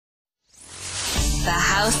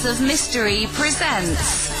House of Mystery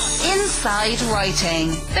presents Inside Writing,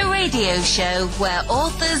 the radio show where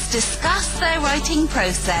authors discuss their writing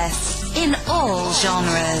process in all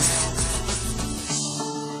genres.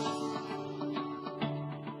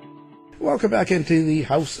 Welcome back into the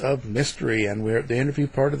House of Mystery, and we're at the interview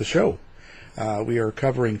part of the show. We are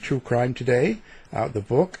covering true crime today, the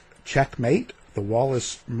book Checkmate, the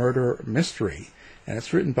Wallace Murder Mystery, and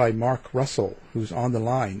it's written by Mark Russell, who's on the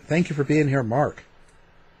line. Thank you for being here, Mark.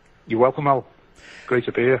 You're welcome, Al. Great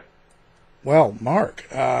to be here. Well, Mark,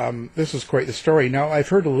 this is quite the story. Now, I've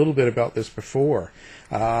heard a little bit about this before.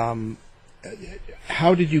 How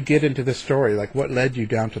did you get into this story? Like, what led you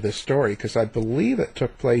down to this story? Because I believe it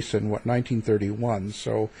took place in, 1931.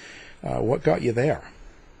 So what got you there?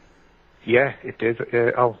 Yeah, it did.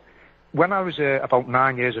 When I was about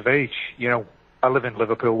 9 years of age, I live in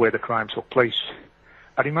Liverpool where the crime took place.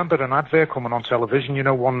 I remember an advert coming on television,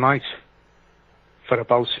 one night for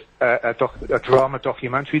about a drama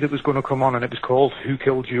documentary that was going to come on, and it was called Who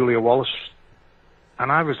Killed Julia Wallace?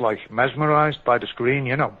 And I was, mesmerised by the screen,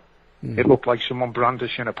 Mm-hmm. It looked like someone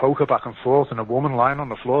brandishing a poker back and forth and a woman lying on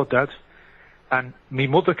the floor dead. And my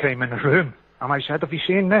mother came in the room, and I said, "Have you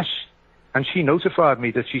seen this?" And she notified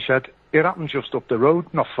me that she said, it happened just up the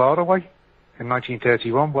road, not far away, in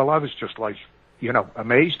 1931. Well, I was just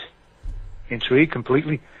amazed, intrigued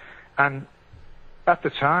completely. And at the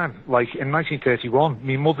time, in 1931,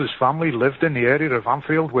 my mother's family lived in the area of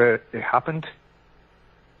Anfield where it happened.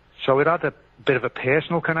 So it had a bit of a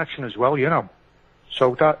personal connection as well,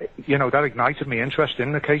 So that ignited my interest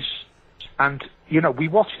in the case. And, we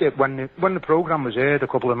watched it when the programme was aired a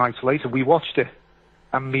couple of nights later. We watched it,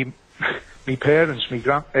 and me parents,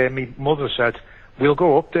 my mother said, "We'll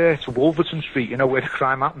go up there to Wolverton Street, where the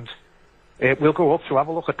crime happened. We'll go up to have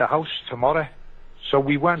a look at the house tomorrow." So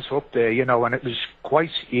we went up there, and it was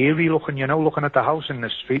quite eerie looking, looking at the house, and the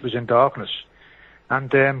street was in darkness. And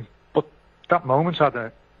but that moment had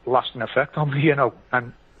a lasting effect on me,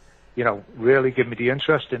 and really give me the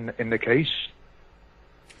interest in the case.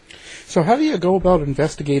 So how do you go about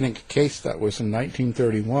investigating a case that was in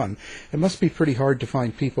 1931? It must be pretty hard to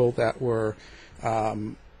find people that were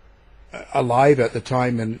alive at the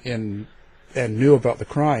time and knew about the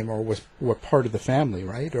crime or were part of the family,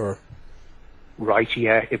 right? Or right,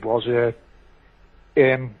 yeah, it was.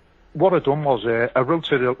 What I done was I wrote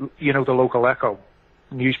to the local Echo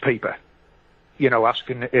newspaper,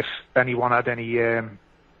 asking if anyone had any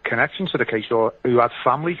connection to the case or who had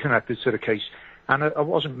family connected to the case, and I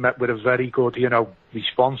wasn't met with a very good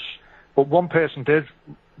response. But one person did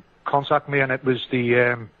contact me, and it was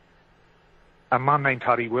a man named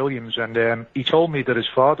Harry Williams, and he told me that his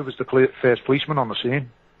father was the first policeman on the scene,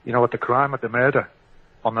 at the crime, at the murder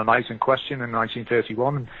on the night in question in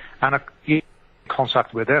 1931, and I had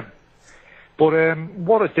contact with him. But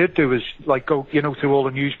what I did do is go through all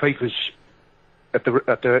the newspapers at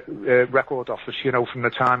the record office, from the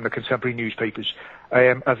time, the contemporary newspapers.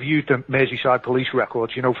 I viewed the Merseyside police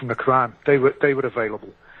records, from the crime. They were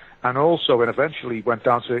available. And also, and eventually went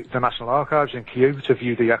down to the National Archives in Kew to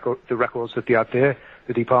view the records that they had there,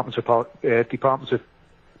 the Department of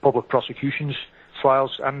Public Prosecutions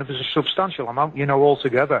files, and there was a substantial amount,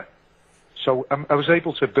 altogether. So I was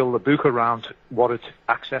able to build a book around what it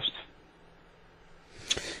accessed.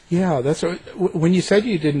 Yeah, that's when you said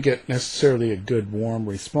you didn't get necessarily a good, warm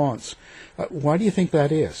response. Why do you think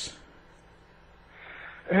that is?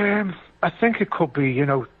 I think it could be,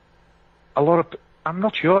 a lot of. I'm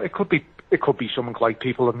not sure. It could be something like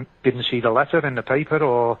people didn't see the letter in the paper,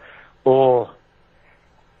 or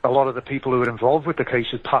a lot of the people who were involved with the case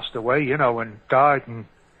had passed away, and died, and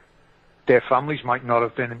their families might not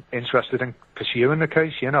have been interested in pursuing the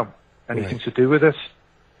case, anything to do with it.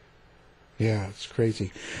 Yeah, it's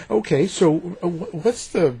crazy. Okay, so what's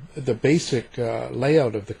the basic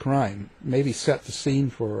layout of the crime? Maybe set the scene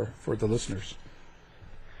for the listeners.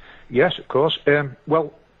 Yes, of course.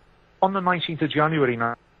 Well, on the 19th of January,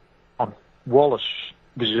 Wallace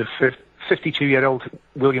was a 52-year-old.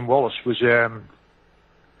 William Wallace was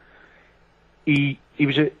he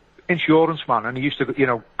was an insurance man, and he used to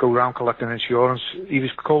go around collecting insurance. He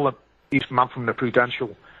was called he's a man from the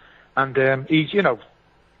Prudential, and he's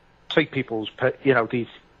take people's, these,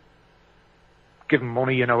 give them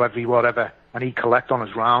money, every whatever, and he'd collect on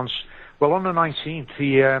his rounds. Well, on the 19th,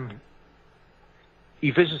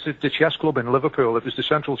 he visited the chess club in Liverpool. It was the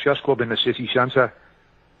Central Chess Club in the city centre.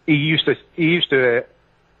 He used to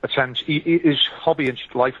attend. His hobby in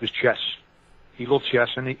life was chess. He loved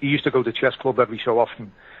chess, and he used to go to the chess club every so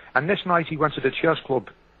often. And this night he went to the chess club.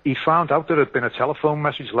 He found out there had been a telephone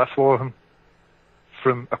message left for him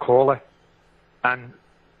from a caller, and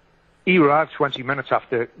he arrived 20 minutes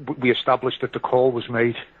after we established that the call was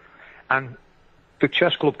made. And the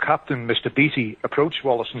chess club captain, Mr. Beattie, approached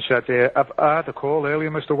Wallace and said, I had a call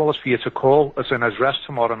earlier, Mr. Wallace, for you to call as an address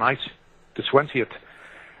tomorrow night, the 20th.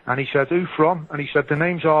 And he said, who from? And he said, the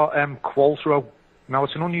name's R.M. Qualtrough. Now,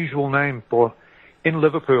 it's an unusual name, but in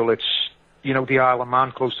Liverpool, it's, you know, the Isle of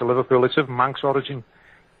Man, close to Liverpool. It's of Manx origin.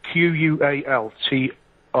 Qualtrough.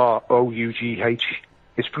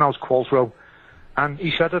 It's pronounced Qualtrough. And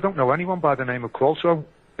he said, I don't know anyone by the name of Qualtrough.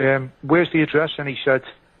 Where's the address? And he said,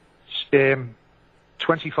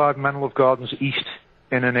 25 Menlove Gardens East,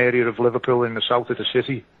 in an area of Liverpool in the south of the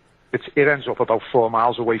city. It ends up about 4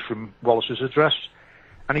 miles away from Wallace's address.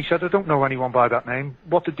 And he said, I don't know anyone by that name.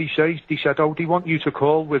 What did he say? He said, oh, they want you to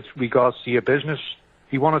call with regards to your business.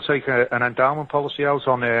 He want to take an endowment policy out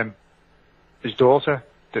on his daughter,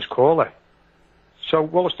 this caller. So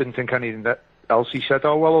Wallace didn't think anything else. He said,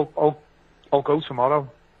 oh, well, I'll go tomorrow.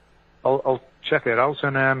 I'll check it out.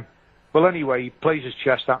 And well, anyway, he plays his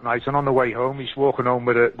chess that night, and on the way home, he's walking home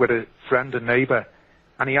with a friend and neighbour,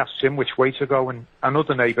 and he asks him which way to go, and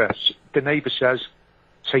another neighbour, the neighbour says,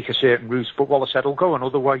 take a certain route, but Wallace said, I'll go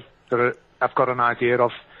another way that I've got an idea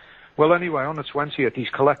of. Well, anyway, on the 20th, he's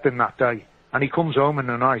collecting that day, and he comes home in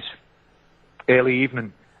the night, early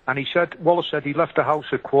evening, and Wallace said he left the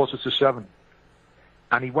house at 7:15,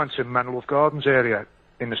 and he went to Menlove Gardens area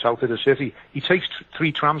in the south of the city. He takes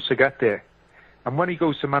 3 trams to get there. And when he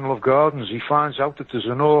goes to Menlove Gardens, he finds out that there's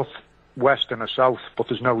a north, west and a south, but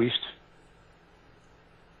there's no east.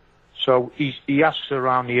 So he asks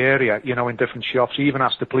around the area, you know, in different shops. He even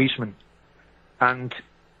asked the policeman. And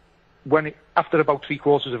after about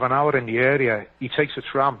 3/4 of an hour in the area, he takes a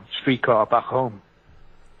streetcar back home.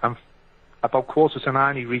 And about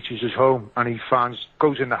 8:45, he reaches his home, and he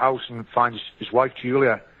goes in the house and finds his wife,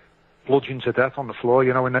 Julia, bludgeoned to death on the floor,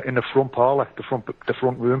 you know, in the front parlour, the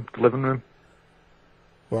front room, the living room.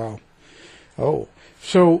 Wow. Oh,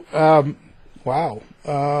 so, wow.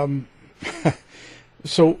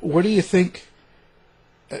 So what do you think?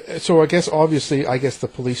 So I guess the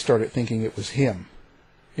police started thinking it was him.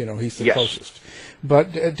 You know, he's the yes. closest.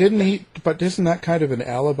 But isn't that kind of an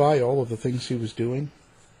alibi, all of the things he was doing?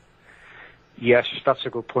 Yes, that's a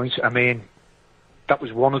good point. I mean, that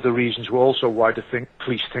was one of the reasons also why the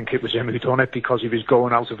police think it was him who done it, because he was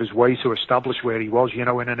going out of his way to establish where he was, you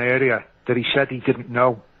know, in an area that he said he didn't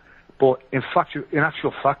know. But in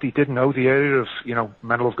actual fact, he did know the area of, you know,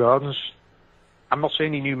 Menlove Gardens. I'm not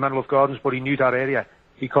saying he knew Menlove Gardens, but he knew that area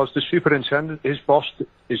because the superintendent, his boss,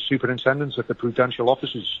 is superintendent at the Prudential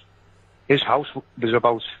offices. His house was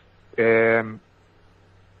about 300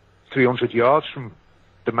 yards from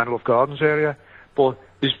the Menlove Gardens area, but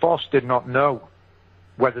his boss did not know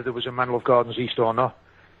whether there was a Menlove Gardens East or not.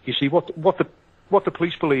 You see, what the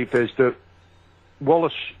police believed is that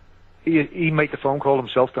Wallace, he made the phone call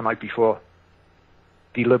himself the night before,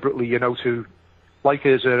 deliberately, you know, as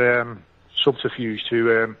a subterfuge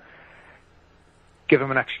to give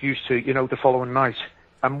him an excuse to, you know, the following night.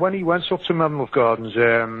 And when he went up to Menlove Gardens,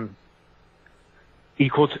 he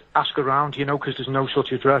could ask around, you know, because there's no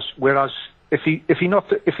such address. Whereas if he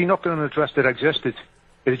knocked on an address that existed,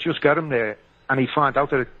 it'd just get him there, and he'd find out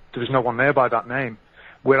that there was no one there by that name.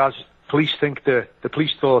 Whereas police think the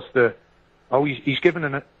police thought that, oh, he's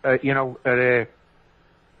given a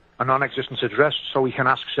non-existent address, so he can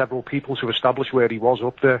ask several people to establish where he was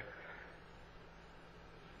up there.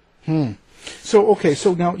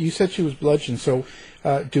 So now you said she was bludgeoned. So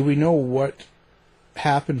do we know what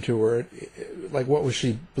happened to her? Like, what was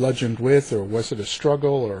she bludgeoned with, or was it a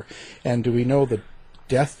struggle, and do we know the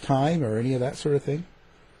death time or any of that sort of thing?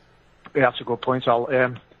 Yeah, that's a good point, Al.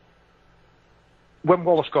 When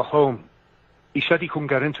Wallace got home, he said he couldn't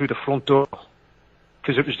get in through the front door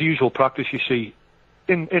because it was the usual practice, you see.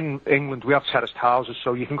 In England, we have terraced houses,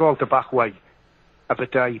 so you can go out the back way of the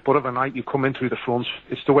day, but of a night you come in through the front.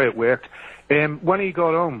 It's the way it worked. When he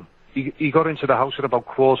got home, he got into the house at about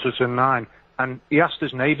 9:15, and he asked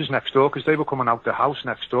his neighbours next door, because they were coming out the house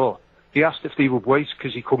next door. He asked if they would wait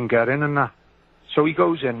because he couldn't get in and that. So he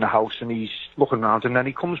goes in the house and he's looking around, and then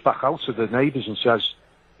he comes back out to the neighbours and says,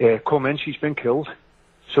 come in, she's been killed.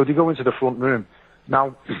 So they go into the front room.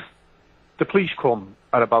 Now, the police come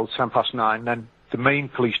at about 9:10, then the main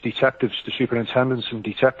police detectives, the superintendents and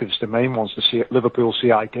detectives, the main ones, the Liverpool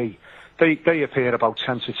CID, they appear about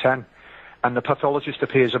 10:10, and the pathologist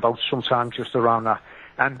appears about sometime just around that.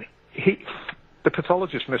 And the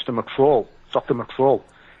pathologist, Dr. McFall,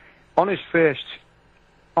 on his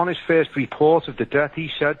first report of the death, he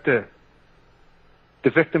said the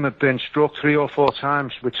victim had been struck 3 or 4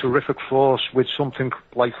 times with terrific force with something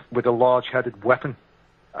like with a large-headed weapon.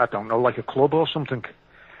 I don't know, like a club or something.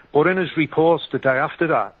 But in his report the day after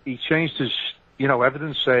that, he changed his,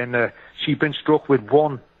 evidence saying she'd been struck with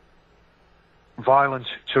one violent,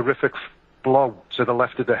 terrific blow to the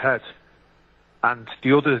left of the head, and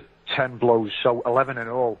the other 10 blows, so 11 in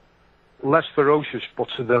all, less ferocious, but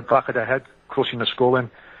to the back of the head, crushing the skull in.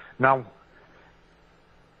 Now,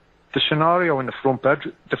 the scenario in the front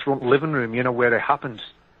living room, where it happened,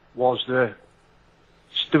 was there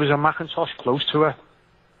was a Macintosh close to her,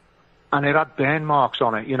 and it had burn marks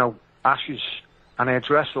on it, ashes, and her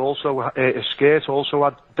dress also, her skirt also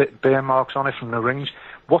had burn marks on it from the rings.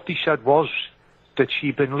 What they said was that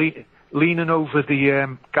she'd been leaning over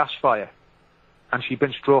the gas fire, and she'd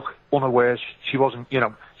been struck unawares. She wasn't,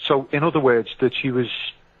 so in other words, that she was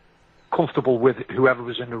comfortable with whoever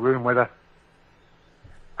was in the room with her.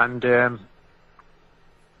 And,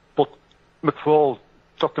 but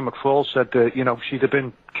Dr. McFall said that, she'd have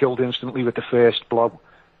been killed instantly with the first blow,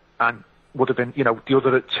 and would have been, the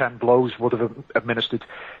other 10 blows would have administered.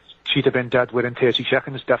 She'd have been dead within 30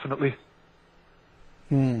 seconds, definitely.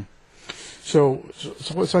 So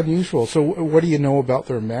what's unusual? So what do you know about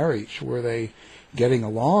their marriage? Were they getting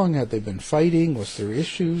along? Had they been fighting? Was there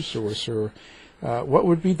issues? Or was there, what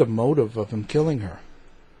would be the motive of him killing her?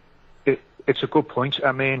 It's a good point.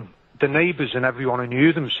 I mean, the neighbours and everyone who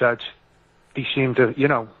knew them said they seemed a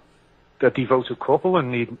devoted couple,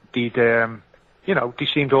 and they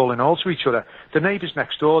seemed all in all to each other. The neighbours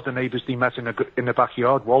next door, the neighbours they met in the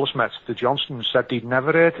backyard, Wallace met, the Johnstons, said they'd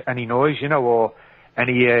never heard any noise, or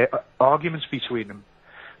any arguments between them.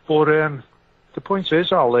 But the point is,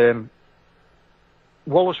 Wallace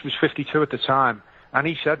was 52 at the time, and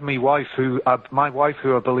he said my wife, who I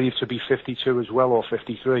believe to be 52 as well, or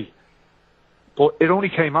 53. But it only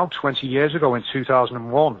came out 20 years ago in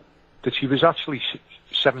 2001 that she was actually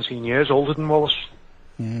 17 years older than Wallace.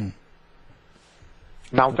 Now,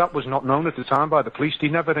 that was not known at the time by the police. They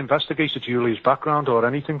never investigated Julia's background or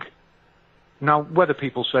anything. Now, whether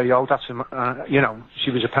people say, that's,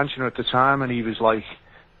 she was a pensioner at the time, and he was like,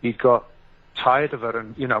 he'd got tired of her,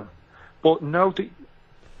 and, but no,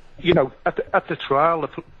 at the trial,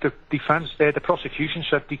 the defense, the prosecution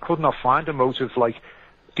said they could not find a motive, like,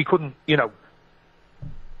 they couldn't, they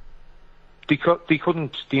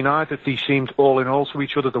couldn't deny that they seemed all in all to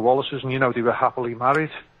each other, the Wallaces, and, they were happily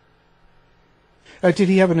married. Did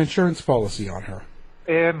he have an insurance policy on her?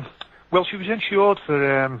 Well, she was insured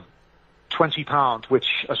for £20,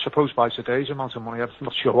 which I suppose by today's amount of money, I'm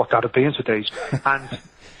not sure what that would be in today's. And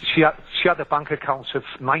she had a bank account of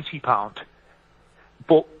 £90,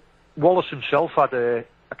 but Wallace himself had an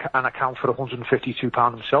account for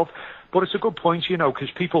 £152 himself. But it's a good point,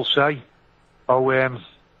 because people say,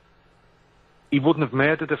 he wouldn't have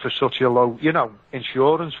murdered her for such a low,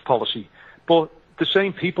 insurance policy. But the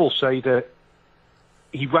same people say that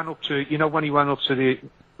he went up to, when he went up to the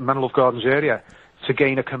Menlove Gardens area to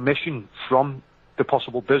gain a commission from the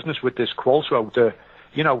possible business with this Qualtro,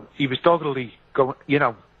 he was doggedly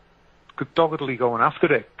going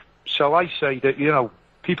after it. So I say that,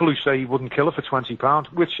 people who say he wouldn't kill her for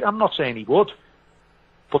 £20, which I'm not saying he would,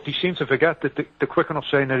 but they seem to forget that they're quick enough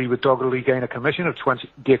saying that he would doggedly gain a commission of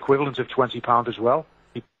the equivalent of £20 as well.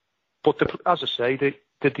 But as I say, the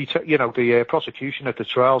prosecution at the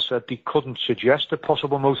trial said they couldn't suggest a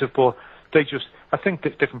possible motive, but I think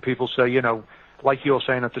that different people say, like you're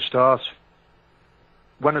saying at the start,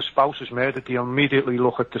 when a spouse is murdered, they immediately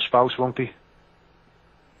look at the spouse, won't they?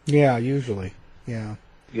 Yeah, usually. Yeah.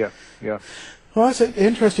 Yeah. Well, that's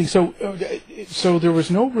interesting. So there was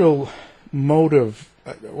no real motive,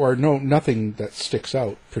 or nothing that sticks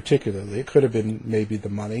out particularly. It could have been maybe the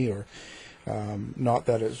money, or not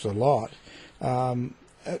that it's a lot.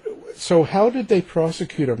 So how did they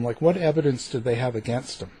prosecute him? Like, what evidence did they have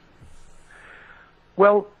against him?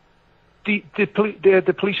 Well, the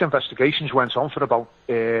police investigations went on for about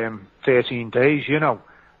 13 days,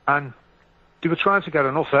 and they were trying to get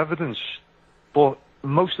enough evidence, but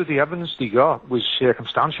most of the evidence they got was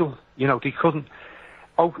circumstantial. They couldn't.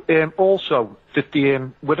 Also, that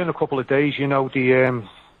within a couple of days, the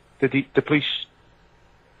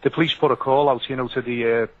police put a call out, to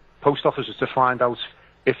the post offices to find out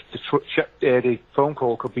if the phone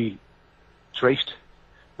call could be traced.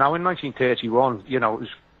 Now, in 1931, it was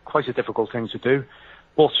quite a difficult thing to do,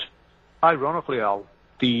 but ironically, Al,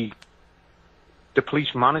 the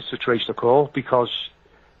police managed to trace the call because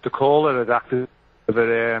the caller had acted in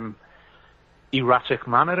an erratic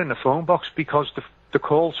manner in the phone box, because the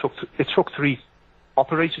call took 3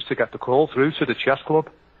 operators to get the call through to the chess club,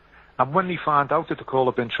 and when they found out that the call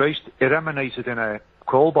had been traced, it emanated in a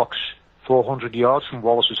call box 400 yards from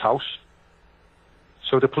Wallace's house.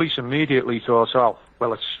 So the police immediately thought, oh,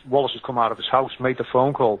 well, Wallace has come out of his house, made the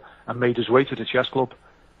phone call, and made his way to the chess club.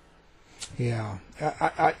 Yeah,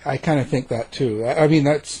 I kind of think that too. I mean,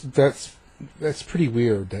 that's pretty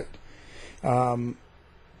weird. That,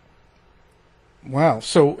 wow.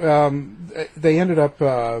 So they ended up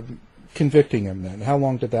convicting him. Then, how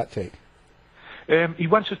long did that take? He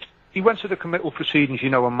went to the committal proceedings,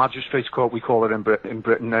 a magistrate's court, we call it in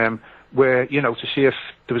Britain, where to see if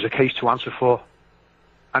there was a case to answer for,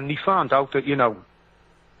 and he found out that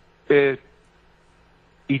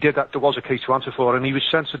he did that. There was a case to answer for, and he was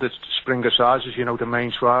sent to the Spring Assizes, the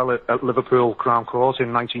main trial at Liverpool Crown Court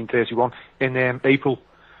in 1931 in April.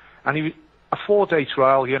 And a 4-day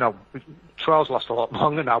trial. Trials last a lot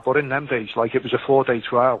longer now, but in them days, it was a 4-day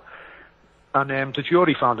trial. And the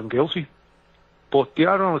jury found him guilty. But the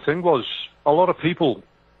ironic thing was, a lot of people,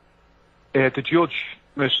 the judge,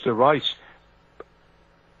 Mr. Wright,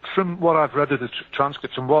 from what I've read of the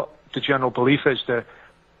transcripts and what the general belief is, that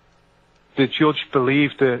the judge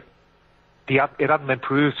believed that it hadn't been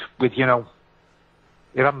proved it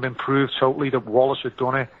hadn't been proved totally that Wallace had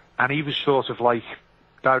done it, and he was sort of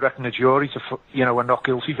directing the jury to, a not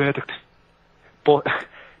guilty verdict. But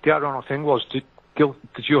the ironic thing was, the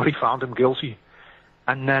jury found him guilty,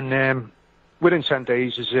 and then within 10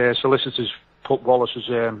 days, his solicitors put Wallace's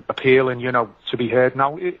appeal in, to be heard.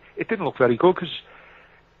 Now, it didn't look very good, because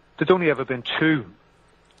there'd only ever been 2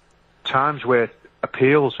 times where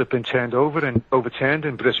appeals have been overturned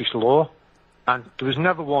in British law, and there was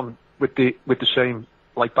never one with the same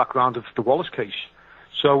background of the Wallace case.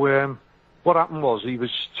 So what happened was, he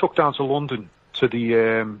was took down to London to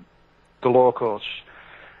the law courts,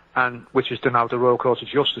 and which is now the Royal Court of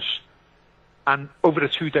Justice, and over a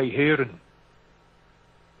 2-day hearing,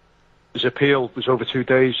 his appeal was over 2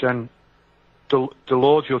 days, and the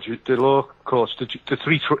law judges, the law courts,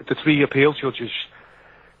 the three appeal judges,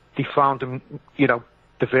 they found him,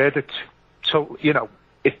 the verdict. So,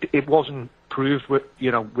 it wasn't proved with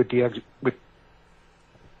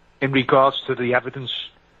in regards to the evidence,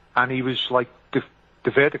 and he was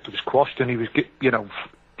the verdict was quashed, and he was,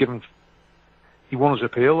 given, he won his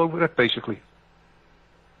appeal over it, basically.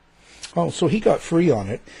 Oh, so he got free on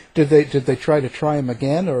it. Did they try him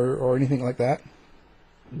again or anything like that?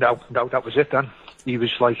 No, that was it then. He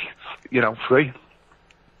was free.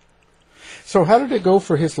 So how did it go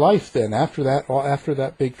for his life then after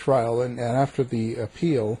that big trial and after the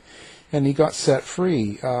appeal, and he got set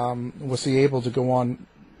free? Was he able to go on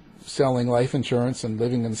selling life insurance and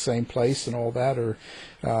living in the same place and all that, or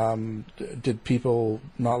did people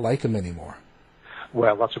not like him anymore?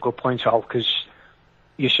 Well, that's a good point, Al, because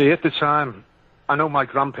you see, at the time, I know my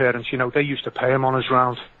grandparents, they used to pay him on his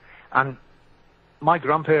round, and my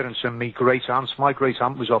grandparents and my great aunt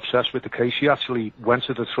was obsessed with the case. She actually went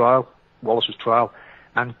to the trial, Wallace's trial,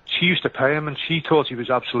 and she used to pay him, and she thought he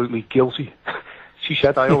was absolutely guilty. She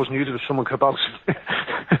said, I always knew there was something about him.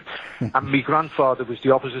 And my grandfather was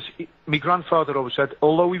the opposite. My grandfather always said,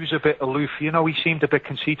 although he was a bit aloof, he seemed a bit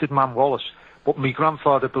conceited, man Wallace, but my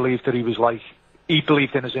grandfather believed that he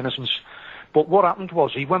believed in his innocence. But what happened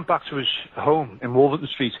was, he went back to his home in Wolverton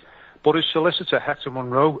Street, but his solicitor, Hector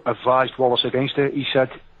Munro, advised Wallace against it. He said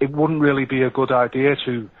it wouldn't really be a good idea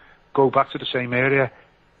to go back to the same area.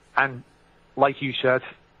 And like you said,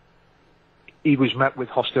 he was met with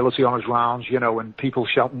hostility on his rounds, and people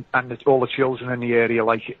shouting, and all the children in the area,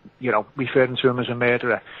 referring to him as a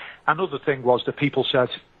murderer. Another thing was that people said,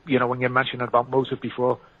 when you mentioned about motive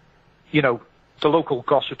before, the local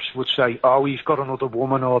gossips would say, oh, he's got another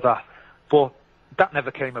woman or that. But that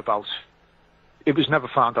never came about. It was never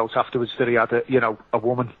found out afterwards that he had a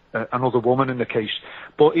woman, another woman in the case.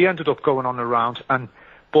 But he ended up going on around,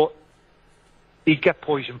 but he'd get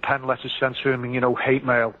poison pen letters sent to him, and, hate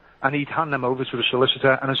mail, and he'd hand them over to the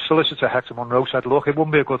solicitor, and his solicitor, Hector Munro, said, look, it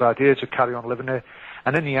wouldn't be a good idea to carry on living there.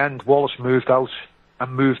 And in the end, Wallace moved out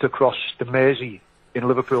and moved across the Mersey in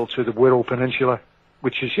Liverpool to the Wirral Peninsula,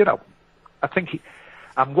 which is, I think,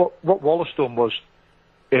 and what Wallace done was,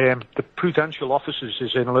 the Prudential offices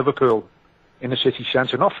is in Liverpool, in the city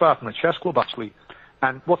centre, not far from the chess club, actually.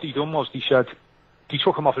 And what he done was, he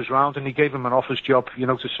took him off his round, and he gave him an office job,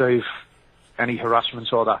 to save any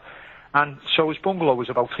harassment or that. And so his bungalow was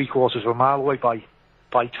about 3/4 of a mile away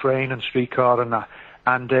by train and streetcar and that.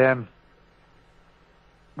 And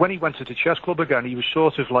when he went to the chess club again, he was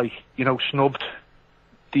sort of snubbed.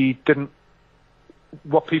 He didn't,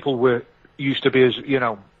 what people were used to be as,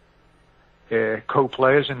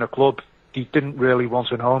 co-players in the club, he didn't really want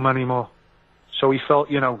to know him anymore. So he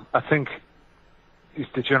felt, I think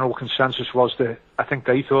the general consensus was that I think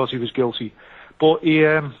they thought he was guilty. But he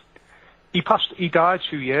died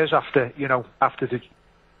 2 years after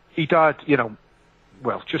he died,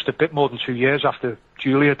 just a bit more than 2 years after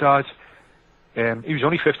Julia died. He was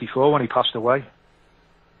only 54 when he passed away.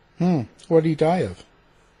 What did he die of?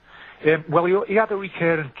 Well, he had a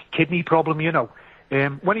recurrent kidney problem,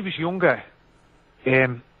 when he was younger,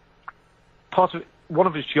 one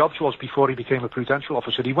of his jobs was, before he became a prudential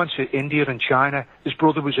officer, he went to India and China. His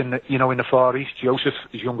brother was in the Far East, Joseph,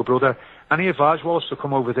 his younger brother, and he advised Wallace to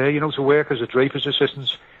come over there, to work as a draper's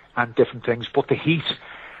assistant and different things. But the heat.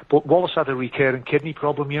 But Wallace had a recurrent kidney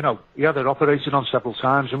problem, He had it operated on several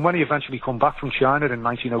times, and when he eventually come back from China in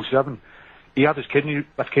 1907, he had his kidney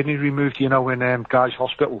removed, in Guy's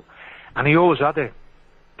Hospital, and he always had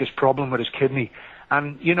this problem with his kidney.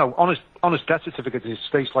 And, on his death certificate, it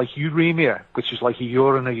states like uremia, which is like a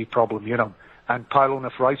urinary problem, and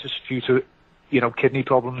pyelonephritis due to, kidney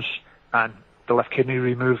problems and the left kidney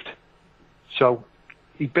removed. So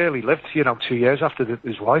he barely lived, 2 years after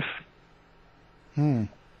his wife.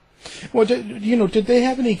 Well, did they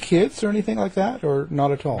have any kids or anything like that, or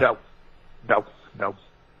not at all? No.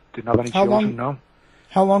 Didn't have any children, no.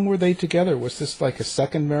 How long were they together? Was this like a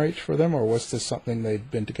second marriage for them, or was this something they'd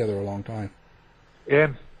been together a long time? They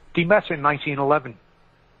met in 1911,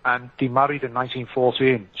 and they married in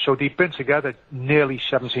 1914. So they'd been together nearly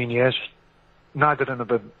 17 years. Neither of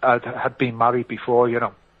them had been married before,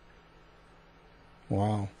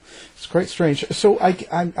 Wow, it's quite strange. So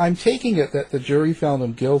I'm taking it that the jury found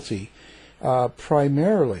him guilty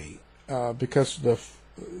primarily because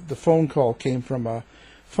the phone call came from a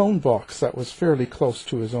phone box that was fairly close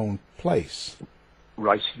to his own place.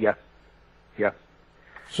 Right. Yeah.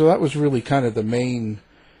 So that was really kind of the main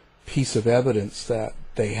piece of evidence that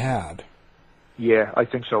they had. Yeah, I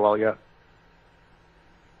think so. Well, yeah.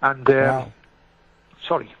 And wow.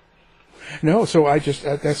 Sorry. No, so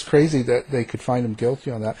that's crazy that they could find him guilty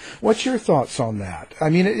on that. What's your thoughts on that? I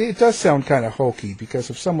mean, it does sound kind of hokey, because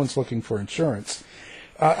if someone's looking for insurance,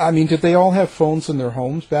 did they all have phones in their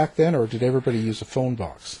homes back then, or did everybody use a phone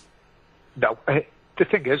box? No, the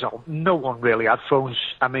thing is, no one really had phones.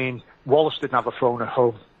 I mean, Wallace didn't have a phone at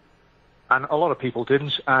home, and a lot of people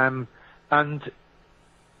didn't. And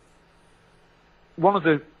one of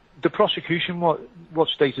the prosecution, what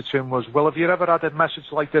stated to him was, well, have you ever had a message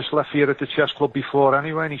like this left here at the chess club before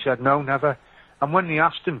anyway? And he said, no, never. And when they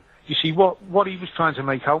asked him, you see, what he was trying to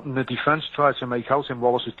make out, and the defence tried to make out in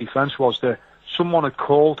Wallace's defence, was that someone had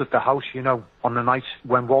called at the house, on the night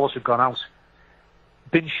when Wallace had gone out,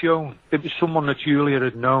 been shown, it was someone that Julia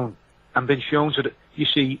had known, and been shown to you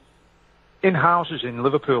see, in houses in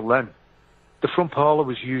Liverpool then, the front parlour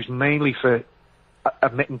was used mainly for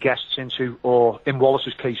admitting guests into, or in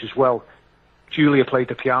Wallace's case as well, Julia played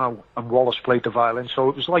the piano and Wallace played the violin, so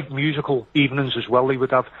it was like musical evenings as well they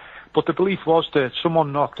would have. But the belief was that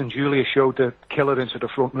someone knocked and Julia showed the killer into the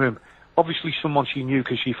front room. Obviously someone she knew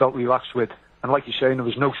because she felt relaxed with, and like you're saying, there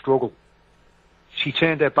was no struggle. She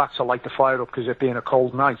turned her back to light the fire up because it being a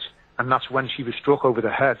cold night, and that's when she was struck over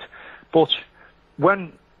the head. But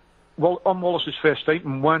on Wallace's first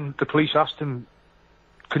statement, when the police asked him,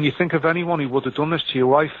 can you think of anyone who would have done this to your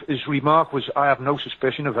wife? His remark was, I have no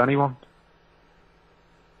suspicion of anyone.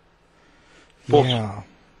 But yeah.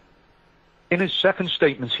 In his second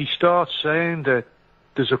statement, he starts saying that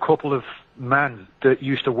there's a couple of men that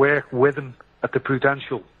used to work with him at the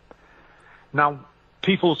Prudential. Now,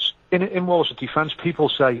 in Wallace's defence, people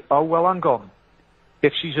say, oh, well, hang on.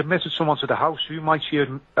 If she's admitted someone to the house,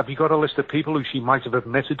 have you got a list of people who she might have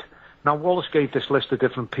admitted? Now, Wallace gave this list of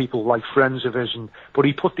different people, like friends of his, but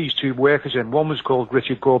he put these two workers in. One was called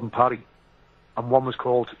Richard Gordon Parry, and one was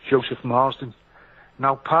called Joseph Marsden.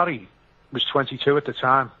 Now, Parry was 22 at the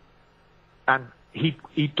time, and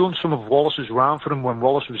he'd done some of Wallace's round for him when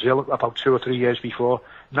Wallace was ill about 2 or 3 years before.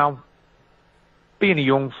 Now, being a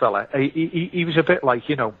young fella, he was a bit like,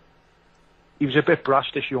 he was a bit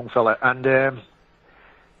brash, this young fella, and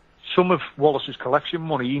some of Wallace's collection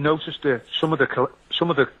money, he noticed that some of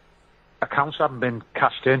the accounts hadn't been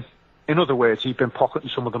cashed in. In other words, he'd been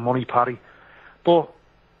pocketing some of the money, Parry. But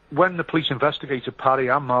when the police investigated Parry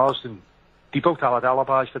and Marsden, they both had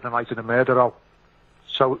alibis for the night of the murder, though.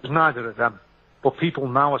 So it was neither of them. But people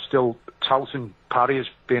now are still touting Parry as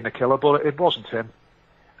being the killer, but it wasn't him.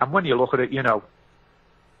 And when you look at it, you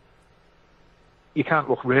can't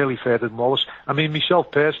look really further than Wallace. I mean,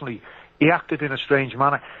 myself personally, he acted in a strange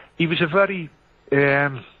manner. He was a very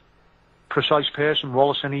precise person,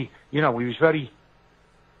 Wallace, and he was very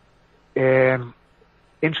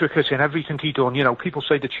intricate in everything he done. People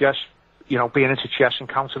say the chess, being into chess and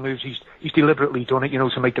counter moves, he's deliberately done it,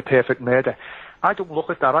 to make the perfect murder. I don't look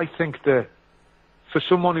at that. I think that for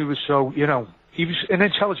someone who was so, he was an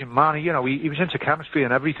intelligent man. He was into chemistry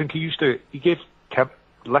and everything. He gave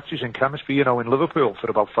lectures in chemistry, in Liverpool for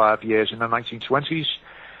about 5 years in the 1920s.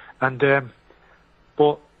 And,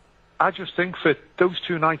 but I just think for those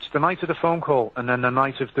 2 nights, the night of the phone call and then the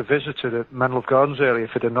night of the visit to the Menlo Gardens area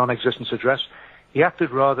for the non-existence address, he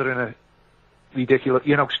acted rather in a ridiculous,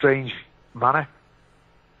 strange manner.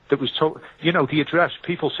 That was the address,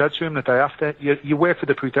 people said to him the day after, you work for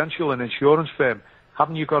the Prudential, an insurance firm.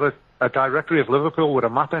 Haven't you got a directory of Liverpool with a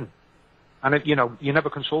map in? And, you never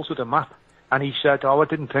consulted a map. And he said, I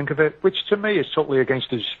didn't think of it, which to me is totally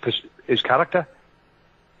against his character.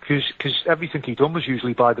 Because everything he'd done was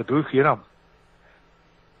usually by the book,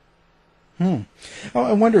 Oh,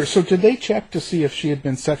 I wonder, so did they check to see if she had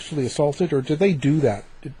been sexually assaulted, or did they do that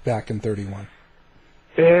back in 31?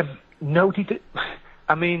 No, they did.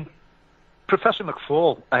 I mean, Professor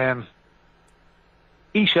McFall,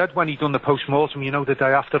 he said when he'd done the post-mortem, the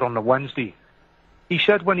day after on the Wednesday, he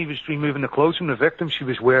said when he was removing the clothes from the victim, she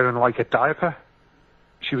was wearing like a diaper.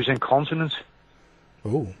 She was incontinent.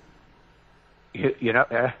 Oh.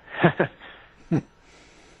 Yeah.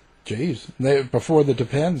 Jeez, before the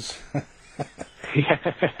depends.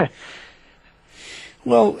 Yeah.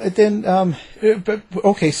 Well, then, but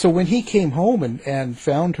okay, so when he came home and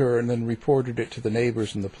found her and then reported it to the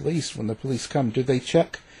neighbors and the police, when the police come, did they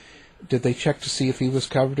check to see if he was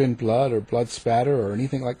covered in blood or blood spatter or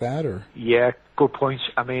anything like that, or? Yeah, good point.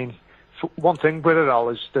 I mean, one thing with it all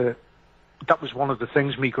is that was one of the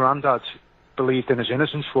things my granddad believed in his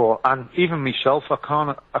innocence for, and even myself, I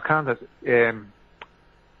can't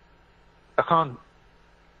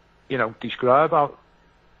describe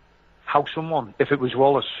how someone, if it was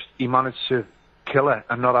Wallace, he managed to kill her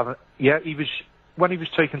and not have it. Yeah, when he was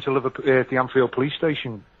taken to Liverpool, the Anfield police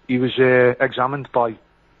station, he was examined by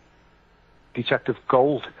Detective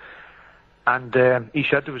Gold, and he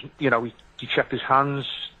said there was, he checked his hands,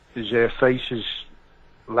 his face, his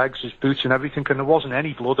legs, his boots and everything, and there wasn't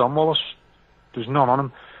any blood on Wallace. There was none on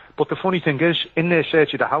him. But the funny thing is, in their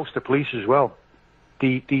search of the house, the police as well,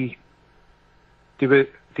 they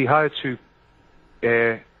hired 2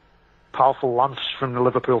 powerful lamps from the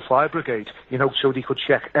Liverpool Fire Brigade, so they could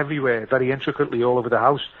check everywhere, very intricately all over the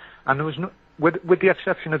house. And there was no, with the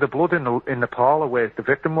exception of the blood in the parlour where the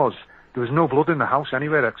victim was, there was no blood in the house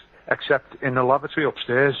anywhere except in the lavatory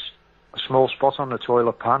upstairs, a small spot on the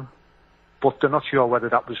toilet pan. But they're not sure whether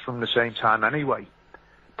that was from the same time anyway.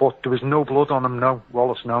 But there was no blood on him, no.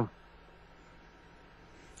 Wallace, no.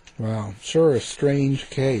 Wow, sure, a strange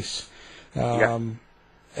case. Yeah.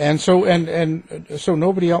 And so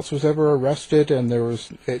nobody else was ever arrested, and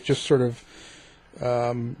it just sort of,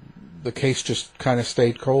 the case just kind of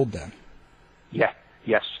stayed cold then. Yeah,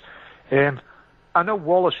 yes. I know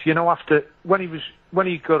Wallace, after, when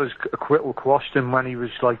he got his acquittal quashed and when he was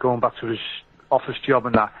like going back to his office job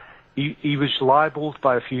and that, he was libelled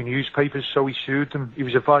by a few newspapers, so he sued them. He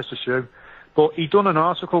was advised to sue. But he'd done an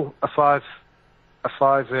article, a five-part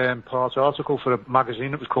article for a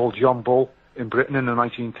magazine that was called John Bull in Britain in the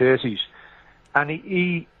 1930s. And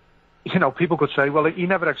he people could say, well, he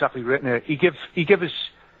never exactly written it. He gave his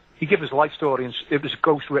life story, and it was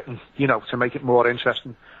ghost written, to make it more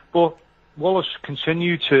interesting. But Wallace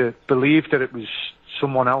continued to believe that it was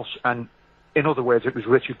someone else, and in other words, it was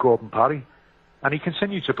Richard Gordon Parry. And he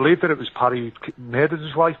continued to believe that it was Parry who murdered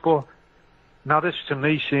his wife. But now this, to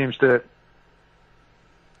me, seems that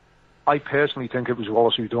I personally think it was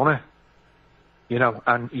Wallace who done it.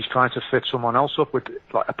 And he's trying to fit someone else up with,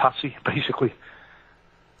 like, a patsy, basically.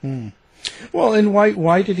 Well, and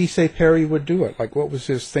why did he say Parry would do it? Like, what was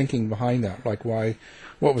his thinking behind that? Like,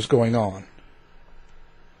 what was going on?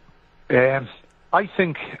 I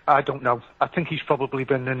don't know. I think he's probably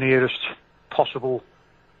been the nearest possible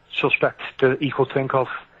suspect that he could think of.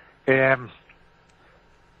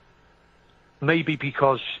 Maybe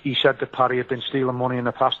because he said that Parry had been stealing money in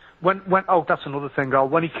the past. That's another thing, Al.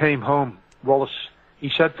 When he came home, Wallace, he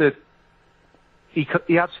said that he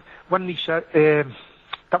had, when he said,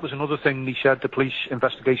 that was another thing he said, the police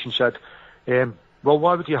investigation said, well,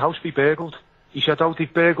 why would your house be burgled? He said, they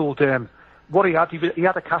burgled, what he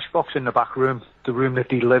had a cash box in the back room, the room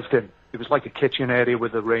that he lived in. It was like a kitchen area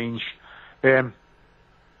with a range. And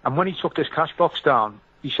when he took this cash box down,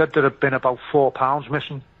 he said there had been about £4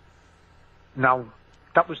 missing. Now,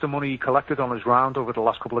 that was the money he collected on his round over the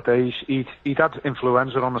last couple of days. He'd had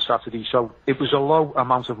influenza on the Saturday, so it was a low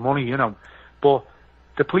amount of money, But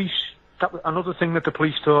the police, another thing that the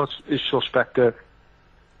police thought is suspect, that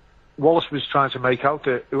Wallace was trying to make out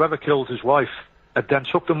that whoever killed his wife had then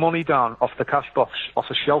took the money down off the cash box, off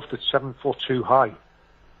a shelf that's 7 foot too high,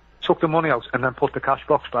 took the money out and then put the cash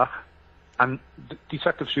box back. And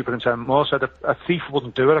Detective Superintendent Moore said a thief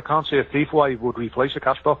wouldn't do it. I can't see a thief why he would replace a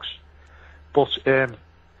cash box. But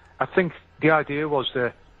I think the idea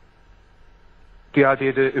that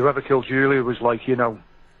whoever killed Julia was like,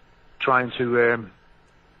 trying to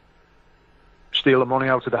steal the money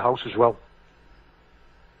out of the house as well.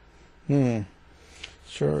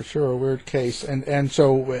 Sure, a weird case. And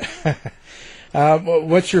so,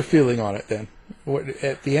 what's your feeling on it then?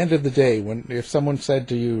 At the end of the day, if someone said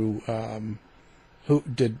to you, "Who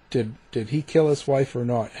did he kill his wife or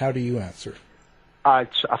not?" How do you answer? I'd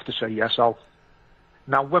have to say yes.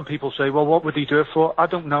 Now, when people say, "Well, what would he do it for?" I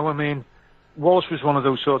don't know. I mean, Wallace was one of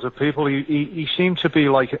those sorts of people. He seemed to be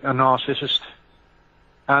like a narcissist,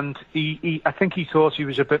 and I think he thought he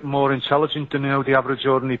was a bit more intelligent than the average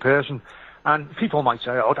ordinary person. And people might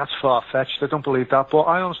say, "Oh, that's far-fetched. I don't believe that." But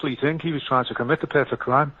I honestly think he was trying to commit the perfect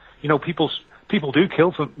crime. People do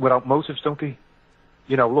kill without motives, don't they?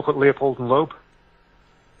 Look at Leopold and Loeb.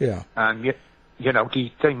 Yeah. And they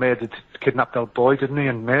kidnapped that boy, didn't they,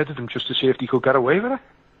 and murdered him just to see if he could get away with it.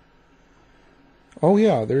 Oh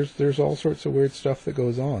yeah, there's all sorts of weird stuff that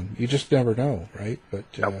goes on. You just never know, right? But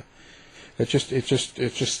Nope. it's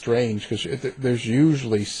just strange because there's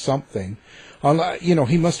usually something.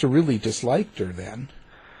 He must have really disliked her then.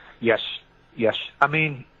 Yes. I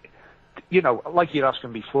mean, like you're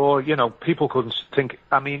asking before, people couldn't think.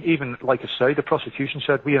 I mean, even like I say, the prosecution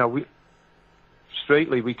said, we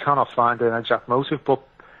cannot find an exact motive, but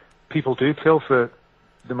people do kill for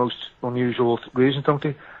the most unusual reasons, don't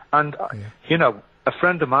they? And a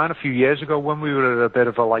friend of mine a few years ago, when we were at a bit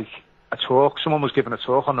of a talk, someone was giving a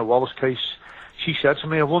talk on the Wallace case. She said to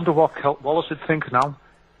me, "I wonder what Wallace would think now."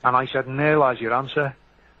 And I said, "And there lies your answer.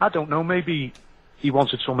 I don't know. Maybe he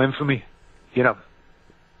wanted some infamy,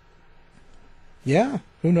 Yeah,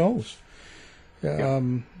 who knows?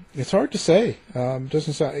 It's hard to say.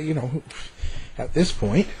 Doesn't sound, at this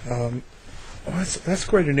point. That's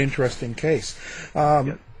quite an interesting case.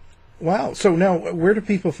 Wow. So now, where do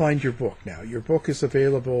people find your book now? Your book is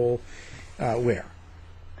available where?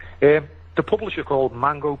 The publisher called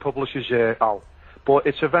Mango publishes but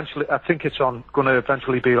it's eventually. I think it's going to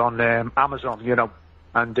eventually be on Amazon,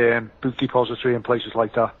 and Book Depository and places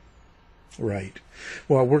like that. Right.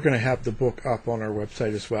 Well, we're going to have the book up on our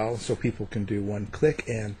website as well, so people can do one click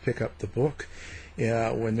and pick up the book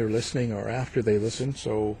when they're listening or after they listen,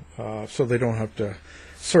 so they don't have to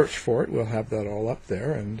search for it. We'll have that all up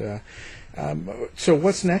there. And so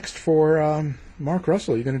what's next for Mark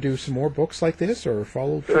Russell? Are you going to do some more books like this or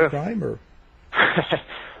follow true crime? Or?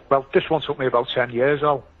 Well, this one took me about 10 years,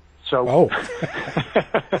 Al. So,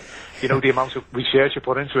 the amount of research I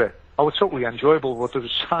put into it. Oh, it's totally enjoyable, but there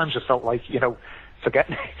was times I felt like,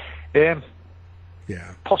 forgetting it.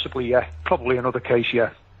 Yeah. Possibly, yeah. Probably another case, yeah.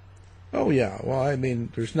 Oh, yeah. Well, I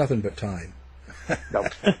mean, there's nothing but time. No.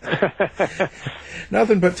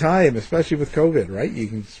 Nothing but time, especially with COVID, right? You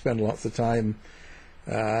can spend lots of time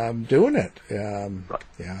doing it. Right.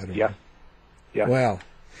 Yeah, I don't Yeah. know. Yeah. Well,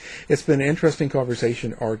 it's been an interesting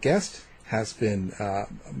conversation. Our guest has been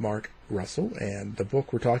Mark Russell, and the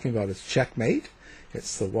book we're talking about is Checkmate.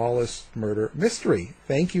 It's the Wallace murder mystery.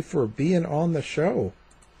 Thank you for being on the show.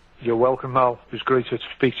 You're welcome, Mal. It was great to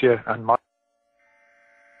speak to you. And We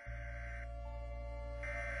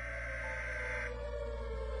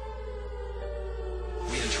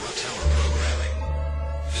interrupt our programming.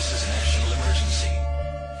 This is a national emergency.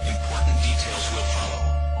 Important details will follow.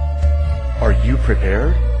 Are you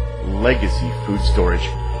prepared? Legacy Food Storage.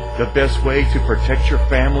 The best way to protect your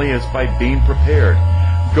family is by being prepared.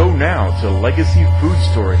 Go now to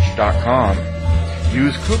legacyfoodstorage.com.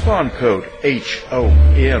 Use coupon code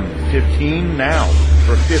HOM15 now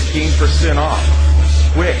for 15% off.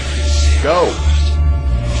 Quick, go!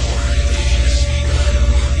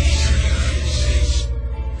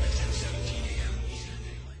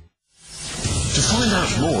 To find out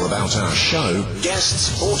more about our show,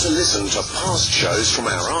 guests, or to listen to past shows from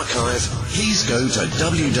our archive, please go to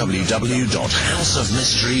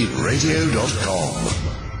www.houseofmysteryradio.com.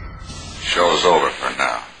 Show's over for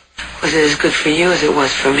now. Was it as good for you as it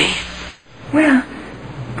was for me? Well,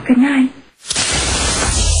 good night.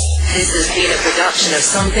 This has been a production of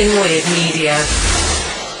Something Weird Media.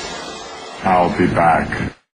 I'll be back.